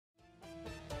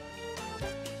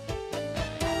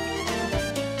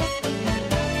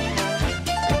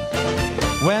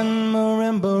When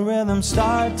marimba rhythms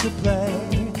start to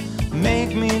play,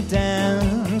 make me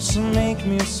dance, make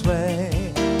me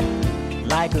sway,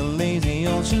 like a lazy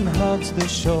ocean hugs the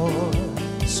shore.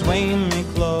 Sway me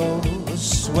close,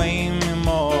 sway me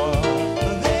more.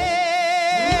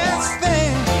 This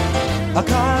thing I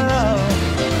call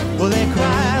love, well it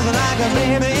cries like a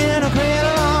baby in a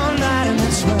cradle all night, and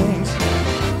it swings,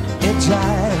 it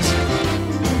jives,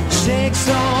 shakes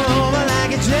all over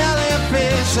like a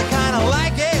jellyfish. I kinda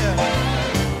like it,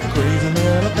 crazy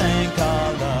little thing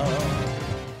called love.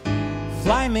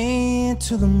 Fly me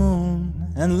to the moon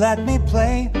and let me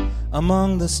play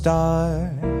among the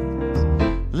stars.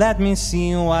 Let me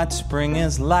see what spring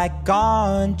is like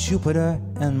on Jupiter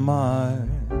and Mars.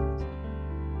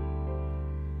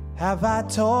 Have I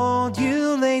told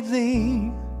you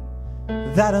lately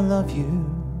that I love you?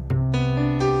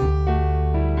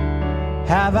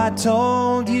 Have I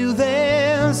told you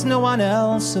there's no one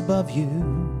else above you?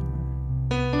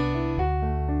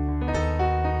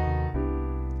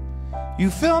 You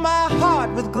fill my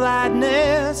heart with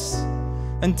gladness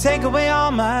and take away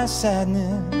all my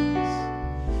sadness.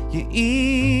 You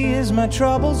ease my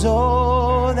troubles,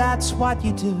 oh, that's what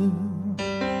you do.